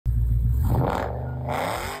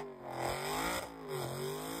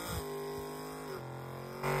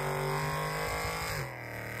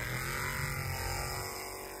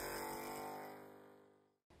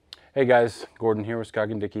Hey guys, Gordon here with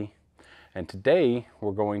Scoggin-Dickey, and today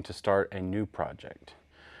we're going to start a new project.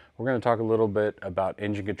 We're going to talk a little bit about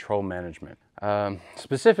engine control management,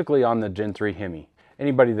 specifically on the Gen 3 Hemi.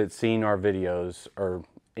 Anybody that's seen our videos or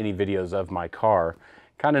any videos of my car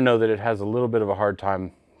kind of know that it has a little bit of a hard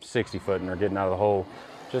time 60-footing or getting out of the hole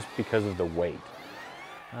just because of the weight.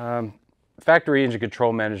 Factory engine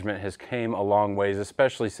control management has came a long ways,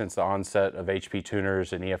 especially since the onset of HP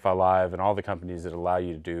tuners and EFI Live and all the companies that allow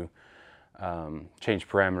you to do change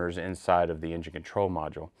parameters inside of the engine control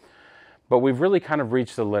module. But we've really kind of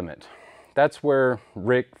reached the limit. That's where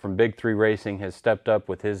Rick from Big 3 Racing has stepped up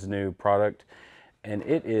with his new product, and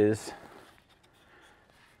it is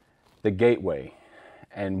the gateway.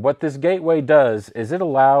 And what this gateway does is it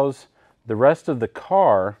allows the rest of the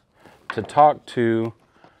car to talk to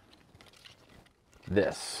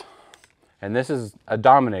this. And this is a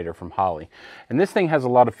Dominator from Holley. And this thing has a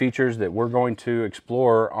lot of features that we're going to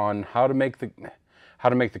explore on how to make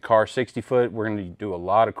the car 60 foot. We're going to do a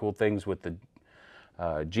lot of cool things with the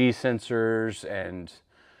G sensors and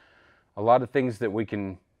a lot of things that we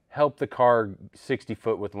can help the car 60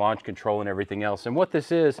 foot with launch control and everything else. And what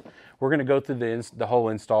this is, we're going to go through the whole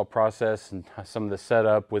install process and some of the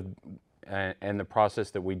setup with and the process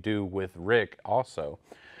that we do with Rick also.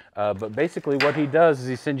 But basically what he does is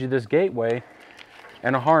he sends you this gateway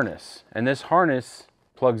and a harness. And this harness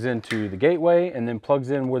plugs into the gateway and then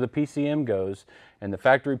plugs in where the PCM goes, and the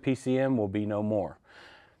factory PCM will be no more.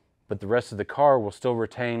 But the rest of the car will still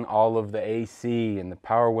retain all of the AC and the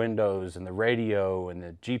power windows and the radio and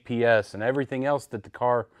the GPS and everything else that the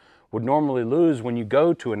car would normally lose when you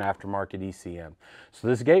go to an aftermarket ECM. So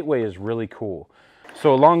this gateway is really cool.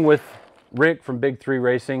 So along with Rick from Big 3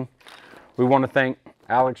 Racing, we want to thank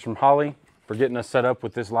Alex from Holley for getting us set up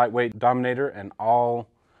with this lightweight Dominator and all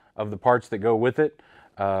of the parts that go with it.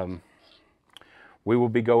 We will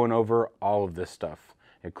be going over all of this stuff,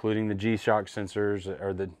 including the G-Shock sensors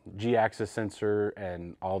or the G-axis sensor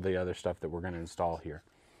and all the other stuff that we're going to install here.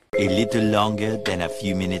 A little longer than a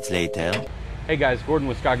few minutes later. Hey guys, Gordon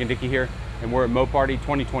with Scoggin-Dickey here, and we're at Mopar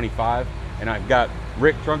 2025, and I've got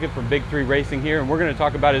Rick Trunkett from Big 3 Racing here, and we're going to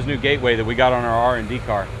talk about his new gateway that we got on our R&D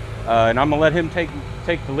car. And I'm going to let him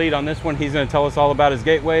take the lead on this one. He's going to tell us all about his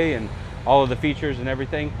gateway and all of the features and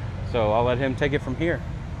everything. So I'll let him take it from here.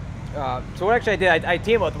 So what actually I did, I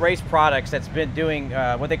teamed up with Race Products that's been doing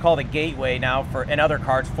what they call the gateway now in other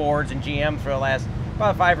cars, Fords and GMs for the last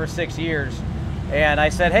about 5 or 6 years. And I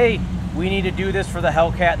said, hey, we need to do this for the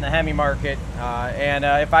Hellcat and the Hemi market.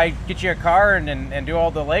 If I get you a car and do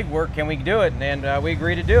all the legwork, can we do it? And we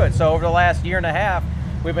agreed to do it. So over the last year and a half,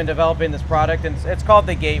 we've been developing this product, and it's called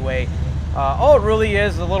the Gateway. All it really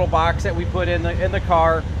is a little box that we put in the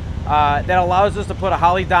car that allows us to put a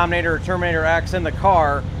Holley Dominator or Terminator X in the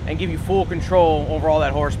car and give you full control over all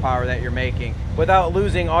that horsepower that you're making without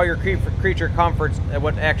losing all your creature comforts that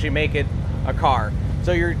would actually make it a car.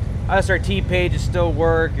 So your SRT pages still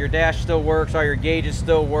work, your dash still works, all your gauges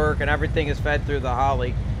still work, and everything is fed through the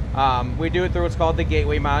Holley. We do it through what's called the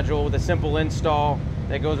Gateway module with a simple install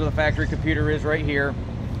that goes where the factory computer is right here.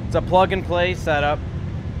 It's a plug-and-play setup,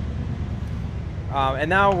 and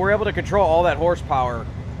now we're able to control all that horsepower.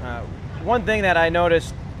 One thing that I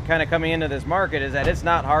noticed kind of coming into this market is that it's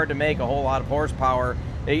not hard to make a whole lot of horsepower.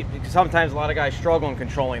 Sometimes a lot of guys struggle in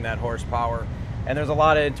controlling that horsepower, and there's a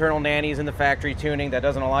lot of internal nannies in the factory tuning that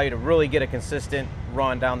doesn't allow you to really get a consistent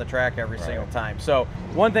run down the track every single time. So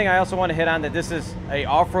one thing I also want to hit on, that this is a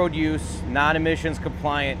off-road use, non-emissions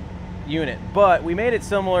compliant unit, but we made it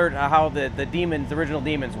similar to how the original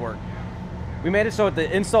Demons work. We made it so that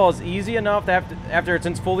the install is easy enough that after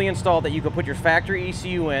it's fully installed that you can put your factory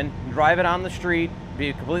ECU in, drive it on the street,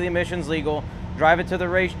 be completely emissions legal, drive it to the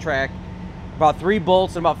racetrack, about 3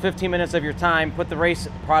 bolts in about 15 minutes of your time, put the race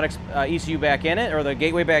products ECU back in it or the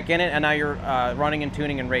gateway back in it, and now you're running and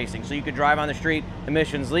tuning and racing. So you could drive on the street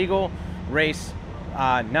emissions legal, race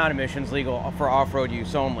non-emissions legal for off-road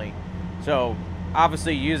use only. So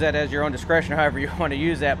obviously use that as your own discretion, however you want to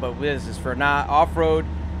use that, but this is for off-road,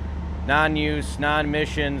 non-use,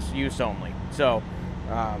 non-emissions use only. So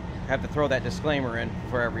have to throw that disclaimer in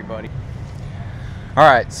for everybody. All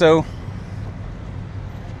right, so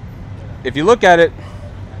if you look at it,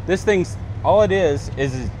 this thing's, all it is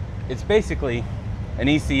it's basically an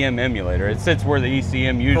ECM emulator. It sits where the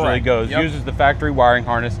ECM usually goes, uses the factory wiring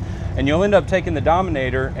harness, and you'll end up taking the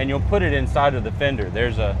Dominator and you'll put it inside of the fender.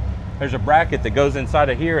 There's a bracket that goes inside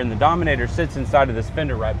of here, and the Dominator sits inside of this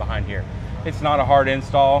fender right behind here. It's not a hard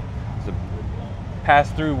install. It's a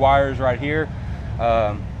pass-through wires right here.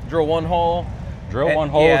 Drill one hole, Drill one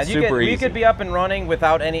hole, it's super easy. You could be up and running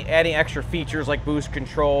without adding extra features like boost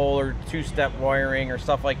control or two-step wiring or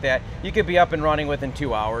stuff like that. You could be up and running within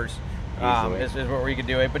 2 hours. Is where you could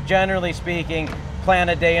do it. But generally speaking, plan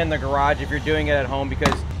a day in the garage if you're doing it at home,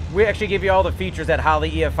 because we actually give you all the features that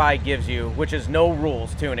Holley EFI gives you, which is no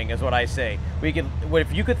rules tuning, is what I say.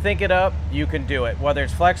 If you could think it up, you can do it. Whether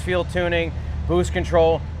it's flex field tuning, boost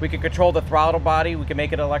control, we can control the throttle body. We can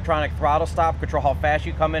make it electronic throttle stop, control how fast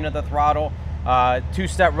you come into the throttle.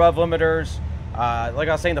 Two-step rev limiters. Like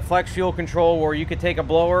I was saying, the flex fuel control, where you could take a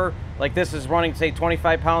blower, like this is running, say,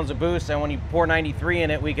 25 pounds of boost, and when you pour 93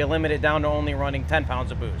 in it, we can limit it down to only running 10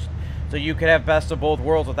 pounds of boost. So you could have best of both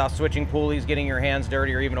worlds without switching pulleys, getting your hands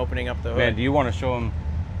dirty, or even opening up the hood. Man, do you want to show them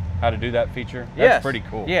how to do that feature? That's Yes. pretty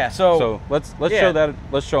cool. Yeah. So let's show that.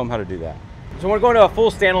 Let's show them how to do that. So when we're going to a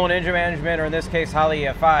full standalone engine management, or in this case Holley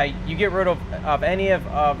EFI, you get rid of any of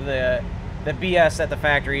the BS that the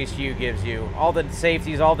factory ECU gives you. All the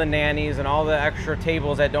safeties, all the nannies, and all the extra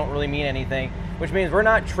tables that don't really mean anything, which means we're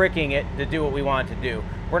not tricking it to do what we want to do.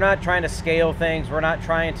 We're not trying to scale things. We're not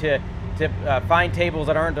trying to find tables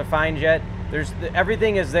that aren't defined yet.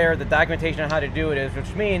 Everything is there, the documentation on how to do it is,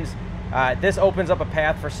 which means this opens up a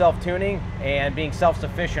path for self-tuning and being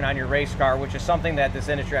self-sufficient on your race car, which is something that this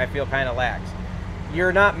industry, I feel, kind of lacks.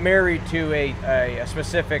 You're not married to a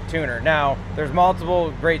specific tuner. Now, there's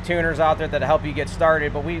multiple great tuners out there that help you get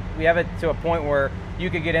started, but we have it to a point where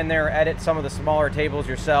you could get in there, edit some of the smaller tables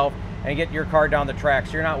yourself, and get your car down the track,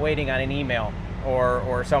 so you're not waiting on an email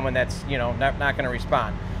or someone that's not going to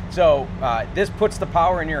respond. So this puts the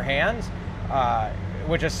power in your hands,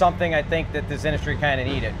 which is something I think that this industry kind of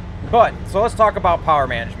needed. So let's talk about power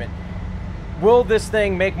management. Will this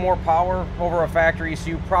thing make more power over a factory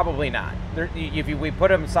ECU? Probably not. If we put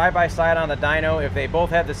them side by side on the dyno, if they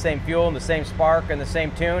both have the same fuel and the same spark and the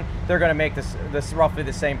same tune, they're going to make this roughly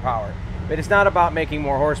the same power. But it's not about making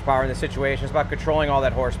more horsepower in this situation. It's about controlling all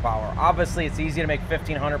that horsepower. Obviously, it's easy to make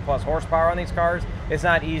 1,500 plus horsepower on these cars. It's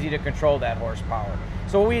not easy to control that horsepower.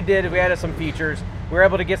 So what we did is we added some features. We were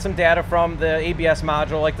able to get some data from the ABS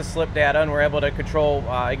module, like the slip data, and we're able to control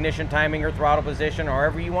ignition timing or throttle position, or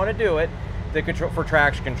however you want to do it, for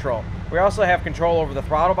traction control. We also have control over the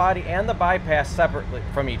throttle body and the bypass separately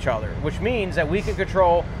from each other, which means that we can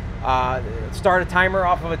control, start a timer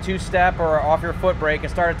off of a two-step or off your foot brake,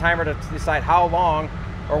 and start a timer to decide how long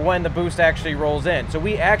or when the boost actually rolls in. So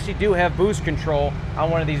we actually do have boost control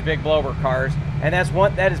on one of these big blower cars, and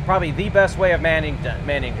that is probably the best way of managing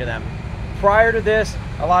them. Prior to this,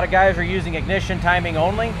 a lot of guys are using ignition timing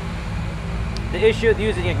only. The issue with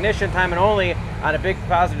using ignition timing only on a big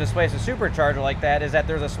positive displacement supercharger like that is that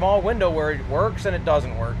there's a small window where it works and it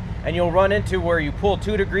doesn't work. And you'll run into where you pull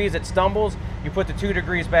 2 degrees, it stumbles, you put the 2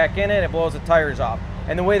 degrees back in it, it blows the tires off.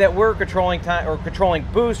 And the way that we're controlling time, or controlling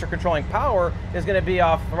boost, or controlling power, is going to be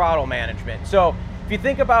off throttle management. So if you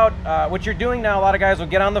think about what you're doing now, a lot of guys will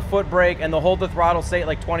get on the foot brake and they'll hold the throttle, say, at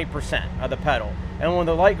like 20% of the pedal. And when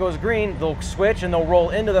the light goes green, they'll switch and they'll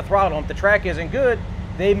roll into the throttle. If the track isn't good,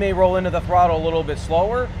 they may roll into the throttle a little bit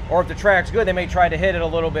slower, or if the track's good, they may try to hit it a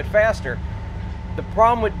little bit faster. The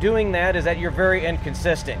problem with doing that is that you're very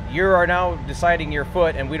inconsistent. You are now deciding your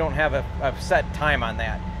foot, and we don't have a set time on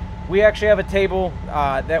that. We actually have a table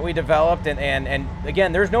that we developed, and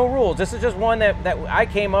again, there's no rules. This is just one that I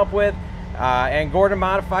came up with, and Gordon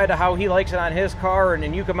modified to how he likes it on his car, and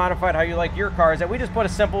then you can modify it how you like your car. Is that we just put a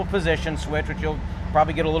simple position switch, which you'll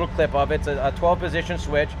probably get a little clip of. It's a 12 position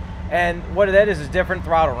switch. And what that is different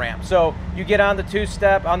throttle ramp. So you get on the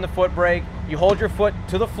two-step, on the foot brake, you hold your foot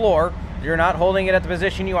to the floor. You're not holding it at the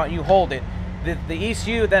position you want, you hold it. The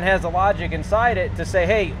ECU then has the logic inside it to say,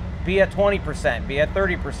 hey, be at 20%, be at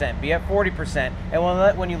 30%, be at 40%.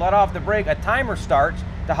 And when you let off the brake, a timer starts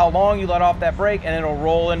to how long you let off that brake, and it'll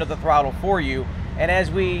roll into the throttle for you. And as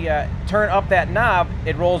we turn up that knob,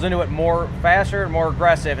 it rolls into it faster and more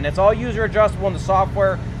aggressive. And it's all user adjustable in the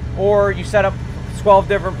software, or you set up 12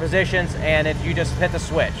 different positions and you just hit the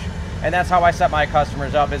switch. And that's how I set my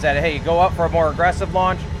customers up, is that, hey, go up for a more aggressive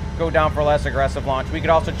launch, go down for a less aggressive launch. We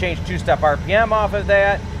could also change two-step RPM off of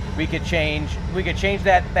that. We could change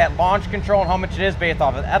that launch control and how much it is based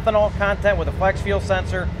off of ethanol content with a flex fuel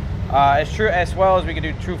sensor, as well as we could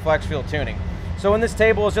do true flex fuel tuning. So in this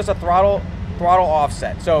table is just a throttle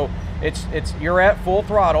offset. So you're at full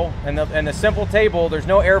throttle, and the simple table, there's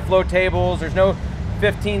no airflow tables, there's no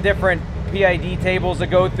 15 different PID tables to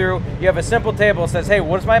go through. You have a simple table that says, hey,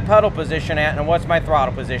 what's my pedal position at and what's my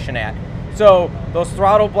throttle position at? So those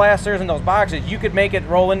throttle blasters and those boxes, you could make it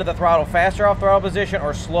roll into the throttle faster off throttle position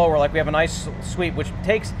or slower. Like we have a nice sweep, which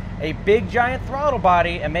takes a big giant throttle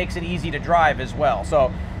body and makes it easy to drive as well.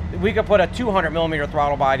 So we could put a 200 millimeter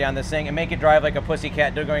throttle body on this thing and make it drive like a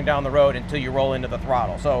pussycat going down the road until you roll into the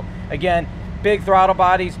throttle. So again, big throttle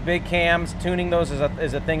bodies, big cams, tuning those is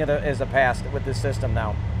a thing is the past with this system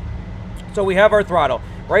now. So we have our throttle.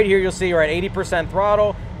 Right here you'll see we're at 80%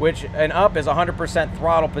 throttle, which and up is 100%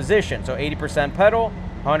 throttle position. So 80% pedal,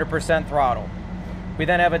 100% throttle. We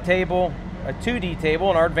then have a table, a 2D table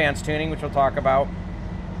in our advanced tuning, which we'll talk about,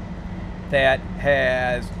 that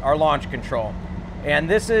has our launch control. And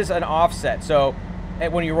this is an offset. So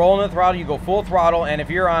when you roll in the throttle, you go full throttle, and if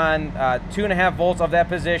you're on 2.5 volts of that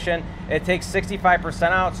position, it takes 65%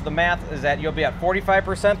 out. So the math is that you'll be at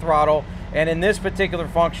 45% throttle. And in this particular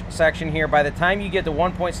function section here, by the time you get to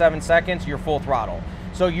 1.7 seconds, you're full throttle.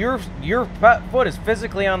 So your foot is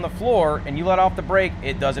physically on the floor, and you let off the brake,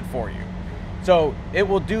 it does it for you. So it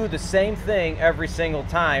will do the same thing every single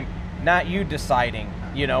time, not you deciding,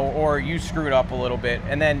 you know, or you screwed up a little bit,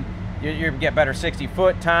 and then you get better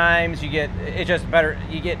 60-foot times. You get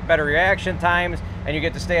better reaction times, and you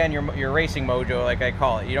get to stay on your racing mojo, like I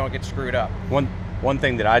call it. You don't get screwed up. One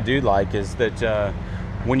thing that I do like is that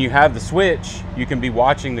when you have the switch, you can be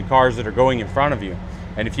watching the cars that are going in front of you,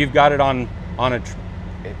 and if you've got it on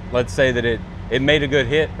let's say that it made a good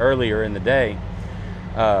hit earlier in the day,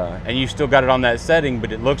 and you still got it on that setting,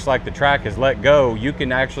 but it looks like the track has let go, you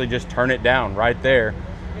can actually just turn it down right there,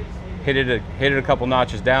 hit it a couple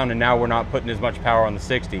notches down, and now we're not putting as much power on the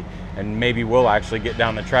 60, and maybe we'll actually get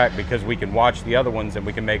down the track because we can watch the other ones and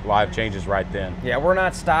we can make live changes right then. Yeah, we're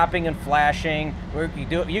not stopping and flashing.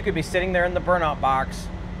 You could be sitting there in the burnout box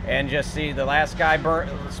and just see the last guy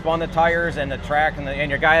spun the tires and the track, and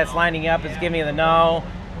your guy that's lining up is giving you the no.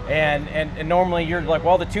 And normally you're like,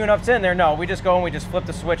 well, the tune-up's in there. No, we just go and we just flip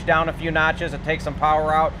the switch down a few notches and take some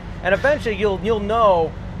power out, and eventually you'll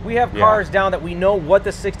know. We have cars down that we know what the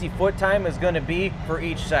 60-foot time is going to be for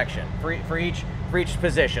each section, for each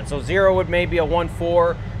position. So 0 would maybe a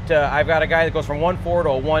 1.4 to, I've got a guy that goes from 1.4 to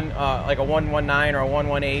a like a 1.19 or a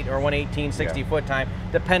 1.18 or 1.18 60-foot time,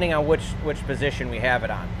 depending on which position we have it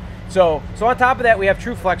on. So on top of that, we have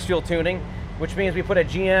true flex fuel tuning, which means we put a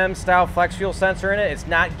GM style flex fuel sensor in it. It's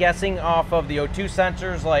not guessing off of the O2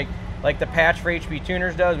 sensors like the patch for HP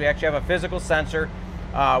tuners does. We actually have a physical sensor.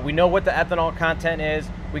 We know what the ethanol content is.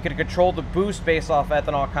 We could control the boost based off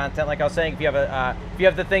ethanol content. Like I was saying, if you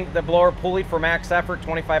have the blower pulley for max effort,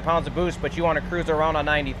 25 pounds of boost, but you want to cruise around on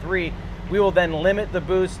 93, we will then limit the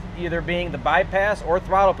boost, either being the bypass or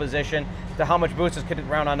throttle position, to how much boost is could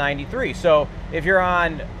around on 93. So if you're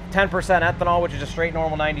on 10% ethanol, which is a straight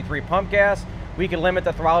normal 93 pump gas, we can limit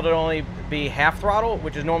the throttle to only be half throttle,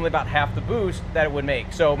 which is normally about half the boost that it would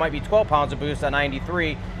make. So it might be 12 pounds of boost on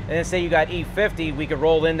 93, and then say you got E50, we could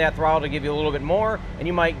roll in that throttle to give you a little bit more, and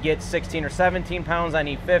you might get 16 or 17 pounds on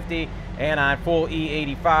E50, and on full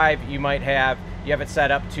E85, you have it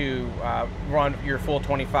set up to run your full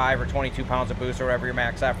 25 or 22 pounds of boost, or whatever your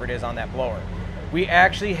max effort is on that blower. We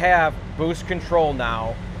actually have boost control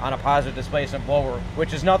now on a positive displacement blower,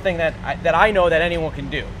 which is nothing that I know that anyone can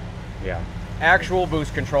do. Yeah. Actual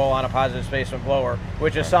boost control on a positive displacement blower,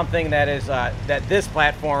 which is something that is that this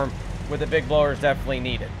platform with the big blower is definitely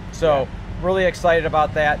needed. So really excited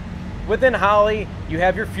about that. Within Holley, you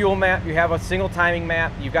have your fuel map, you have a single timing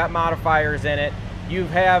map, you've got modifiers in it, you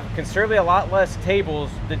have considerably a lot less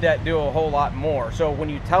tables that do a whole lot more. So when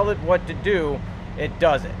you tell it what to do, it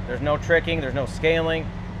does it. There's no tricking, there's no scaling.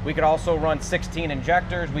 We could also run 16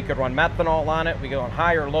 injectors, we could run methanol on it, we could run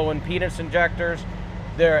high or low impedance injectors.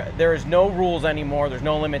 There is no rules anymore, there's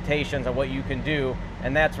no limitations on what you can do,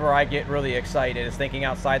 and that's where I get really excited, is thinking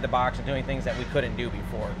outside the box and doing things that we couldn't do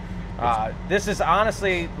before. This is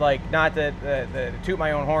honestly, like, not to toot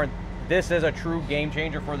my own horn, this is a true game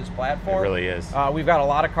changer for this platform. It really is. We've got a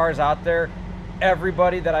lot of cars out there.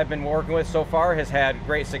 Everybody that I've been working with so far has had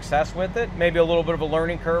great success with it. Maybe a little bit of a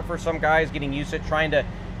learning curve for some guys, getting used to it, trying to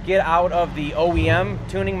get out of the OEM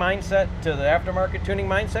tuning mindset to the aftermarket tuning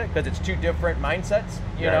mindset, because it's two different mindsets,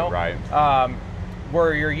 you know? Right.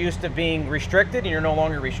 Where you're used to being restricted and you're no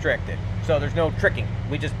longer restricted. So there's no tricking.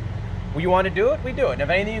 You want to do it, we do it. And if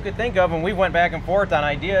anything you could think of, and we went back and forth on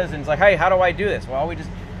ideas, and it's like, hey, how do I do this? Well, we just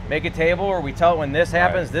make a table, or we tell it when this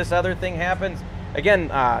happens, this other thing happens. Again,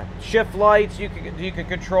 shift lights you could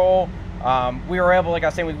control. We were able, like I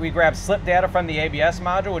was saying, we grabbed slip data from the ABS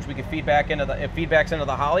module, which we could feedback into the feedbacks into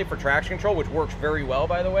the Holley for traction control, which works very well,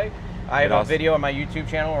 by the way. I have a video on my YouTube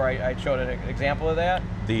channel where I showed an example of that.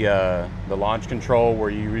 The launch control where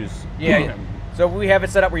you use... Yeah, so we have it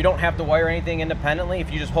set up where you don't have to wire anything independently. If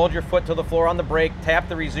you just hold your foot to the floor on the brake, tap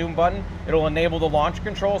the resume button, it'll enable the launch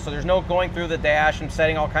control, so there's no going through the dash and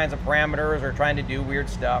setting all kinds of parameters or trying to do weird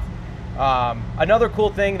stuff. Another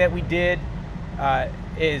cool thing that we did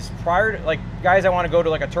is prior to, like, guys that want to go to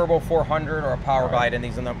like a Turbo 400 or a Power Glide, and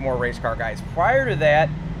these are the more race car guys. Prior to that,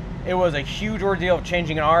 it was a huge ordeal of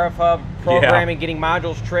changing an RF hub, programming, getting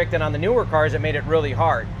modules tricked, and on the newer cars, it made it really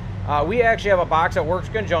hard. We actually have a box that works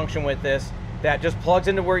in conjunction with this that just plugs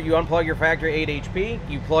into where you unplug your factory 8 HP,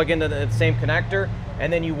 you plug into the same connector,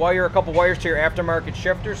 and then you wire a couple wires to your aftermarket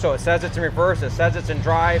shifter, so it says it's in reverse, it says it's in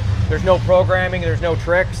drive, there's no programming, there's no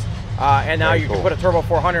tricks, and now you can put a Turbo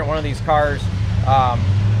 400 in one of these cars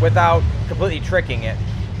without completely tricking it.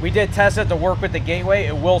 We did test it to work with the gateway.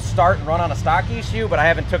 It will start and run on a stock ECU, but I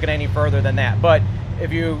haven't took it any further than that. But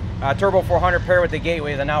if you Turbo 400 pair with the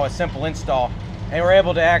gateway, then now a simple install, and we're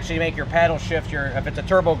able to actually make your paddle shift. If it's a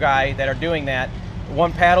turbo guy that are doing that,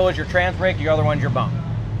 one paddle is your trans brake, the other one's your bump.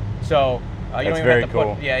 So you don't even have to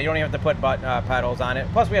put, you don't even have to put paddles on it.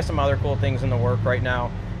 Plus, we have some other cool things in the work right now.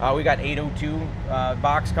 We got 802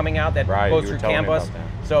 box coming out that goes through CAN bus.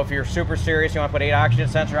 So if you're super serious, you want to put 8 oxygen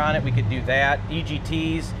sensor on it, we could do that.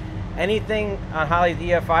 EGTs, anything on Holley's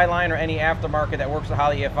EFI line or any aftermarket that works with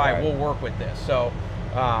Holley EFI will work with this. So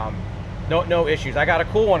no issues. I got a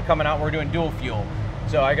cool one coming out. We're doing dual fuel.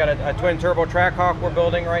 So I got a twin turbo Trackhawk we're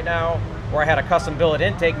building right now, where I had a custom billet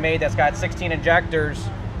intake made that's got 16 injectors,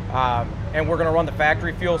 and we're going to run the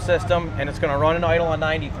factory fuel system, and it's going to run in idle on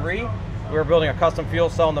 93. We're building a custom fuel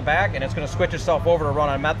cell in the back, and it's going to switch itself over to run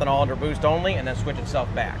on methanol under boost only, and then switch itself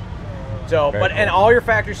back. So, and all your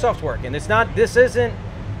factory stuff's working. This isn't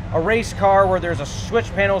a race car where there's a switch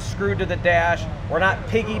panel screwed to the dash. We're not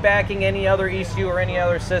piggybacking any other ECU or any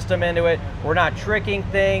other system into it. We're not tricking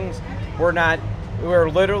things. We're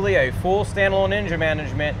literally a full standalone engine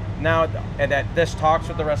management now that this talks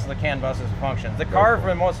with the rest of the CAN buses and functions. The car, for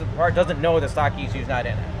the most part, doesn't know the stock ECU's not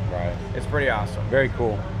in it. Right. It's pretty awesome. Very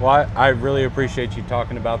cool. Well, I really appreciate you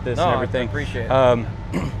talking about this and everything. I appreciate it.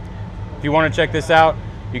 If you want to check this out,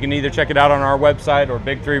 you can either check it out on our website or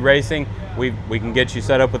Big 3 Racing. We can get you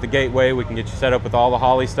set up with the gateway. We can get you set up with all the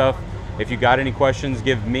Holley stuff. If you got any questions,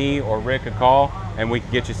 give me or Rick a call, and we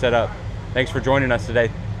can get you set up. Thanks for joining us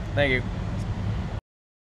today. Thank you.